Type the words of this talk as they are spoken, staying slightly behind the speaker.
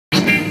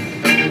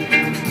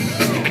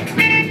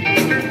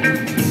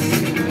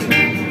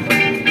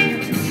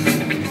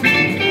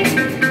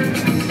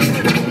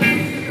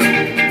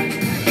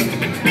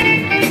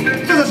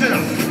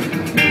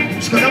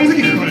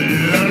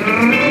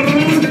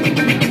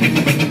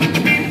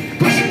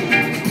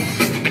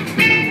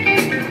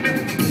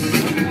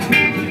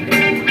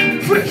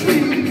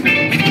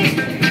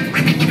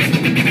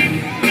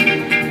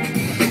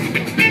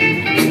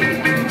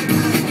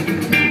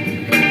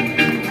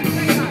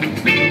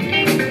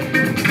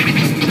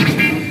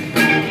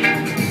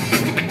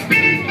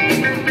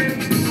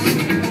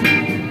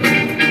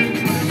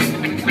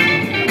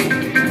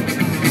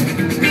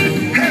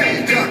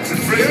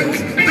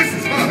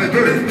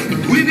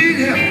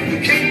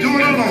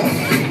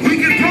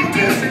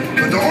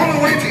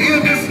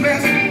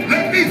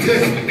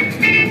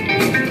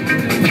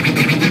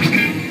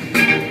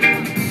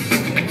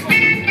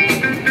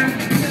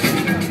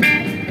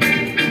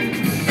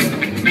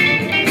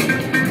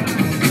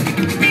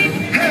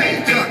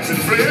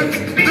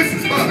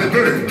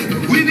bird.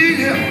 We need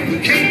help. We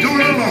can't do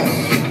it alone.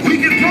 We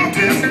can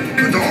protest,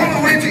 but the only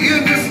way to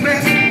end this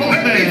mess,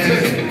 let me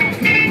tell you.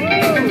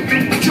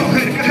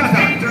 Czocher,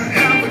 Kakata. To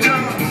have a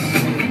job,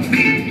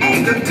 meat on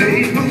the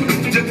table.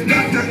 You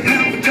got to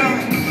have a job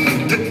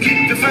to keep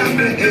the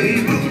family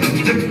able.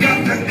 You got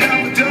to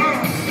have a job,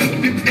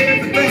 get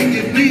everything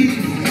you need.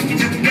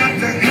 You got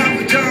to have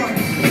a job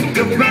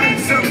to buy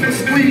yourself a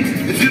squeeze.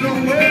 If you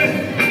don't work,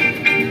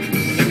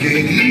 you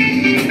can't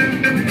eat.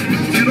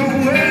 If you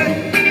don't work,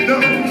 no,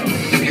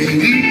 you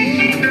can't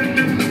eat.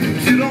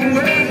 If you don't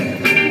work,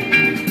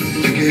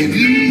 you can't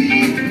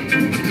eat.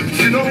 If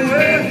you don't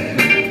work,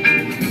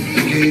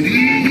 you can't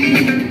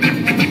eat.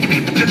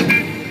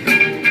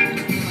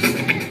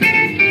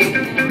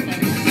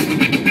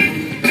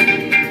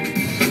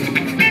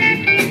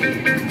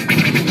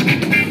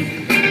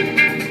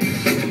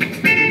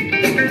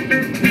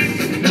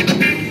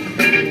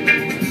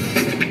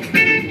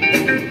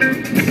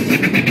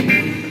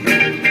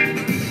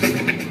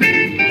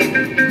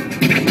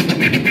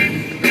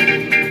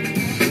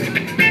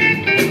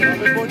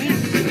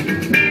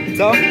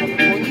 Co?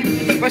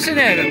 Właśnie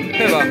nie wiem,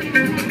 chyba.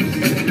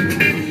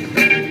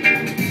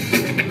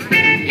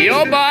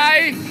 Yo,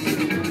 bye!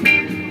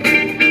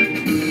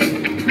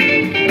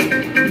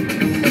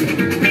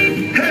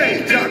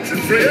 Hey, Czocher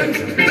friends,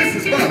 this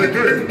is Bobby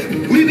Bird.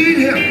 We need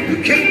help.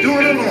 We can't do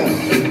it alone.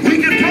 We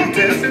can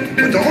protest,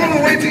 but the only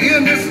way to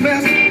end this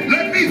mess,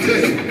 let me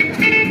tell you.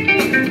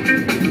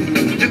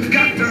 You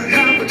got to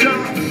have a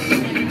job,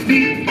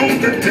 meat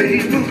on the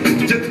table.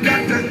 You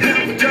got to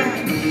have a job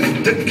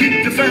to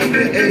keep the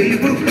family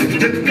able.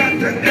 You got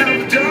to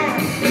have a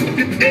job,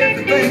 get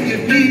everything you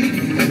need.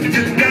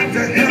 You got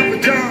to have a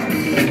job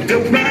to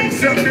buy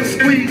yourself a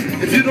squeeze.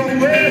 If you don't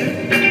work,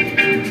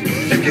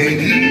 you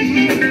can't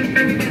eat.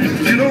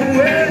 If you don't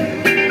work,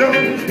 no,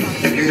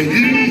 you can't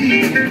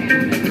eat.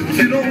 If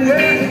you don't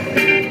work,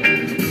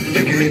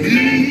 you can't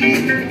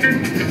eat.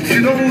 If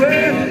you don't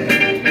work,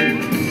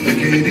 you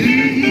can't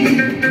eat.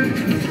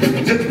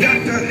 You got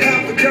to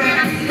have a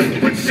job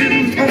with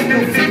shoes on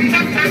your feet.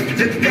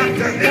 You got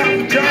to have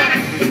a job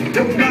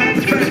to buy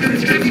the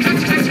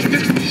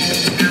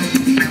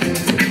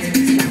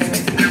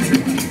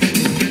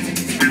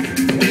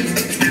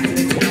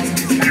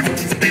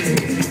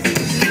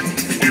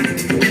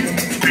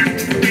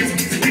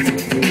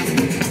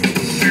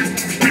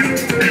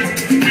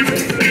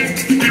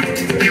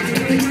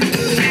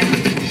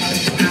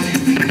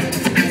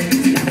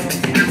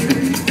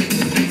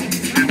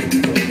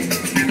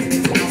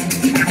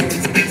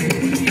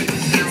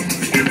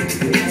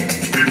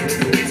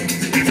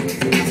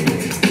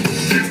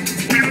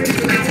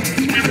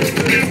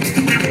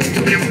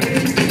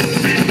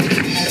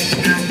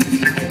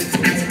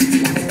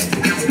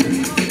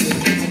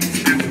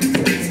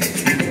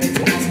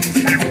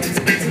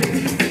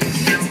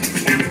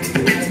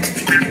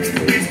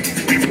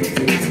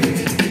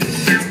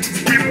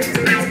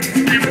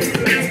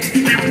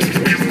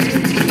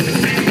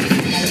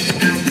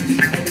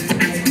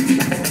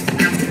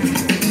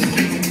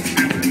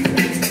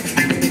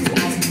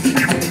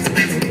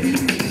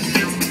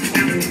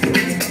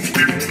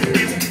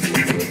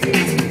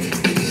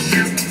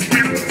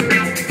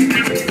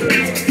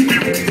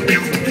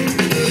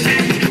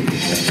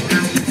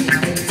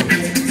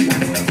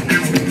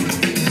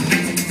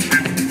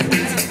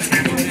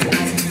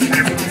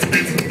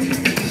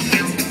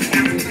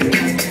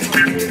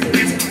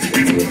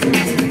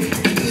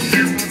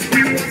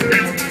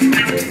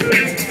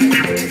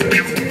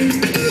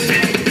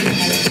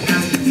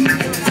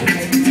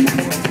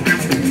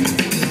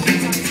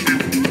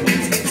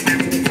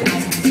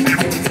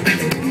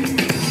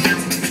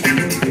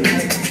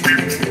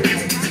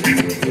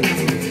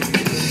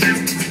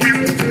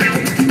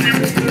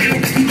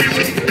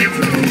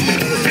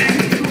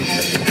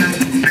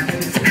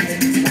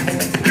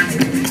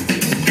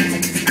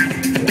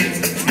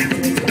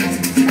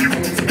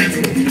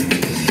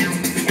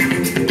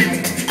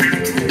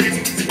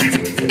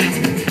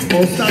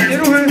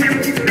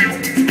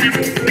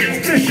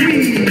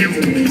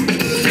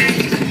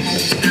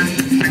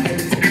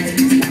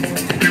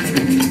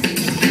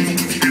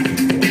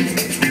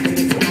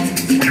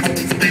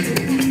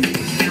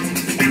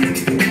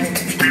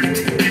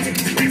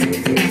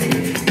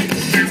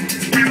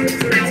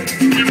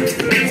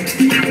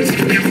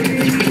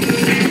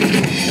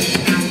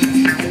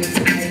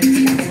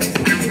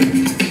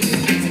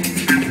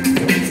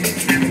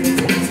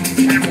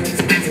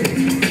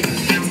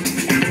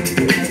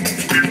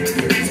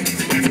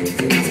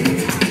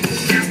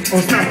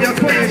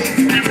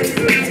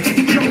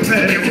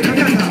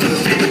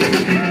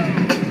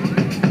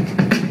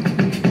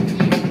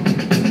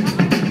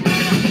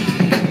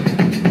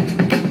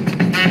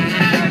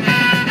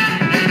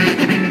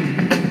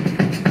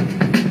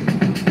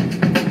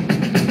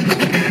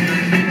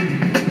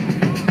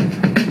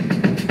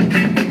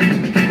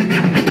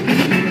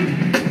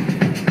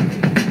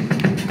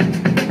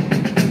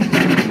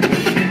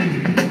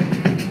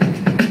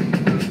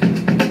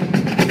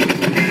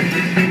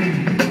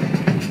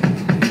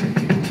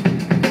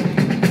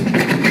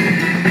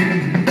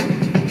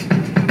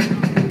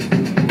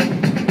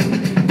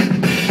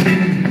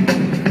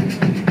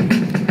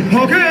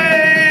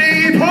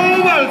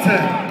Polsce.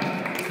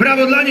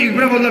 Brawo dla nich,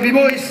 brawo dla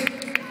B-Boys.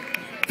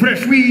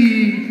 Fresh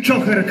Wee,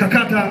 Czocher,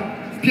 Kakata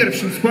w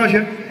pierwszym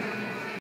składzie.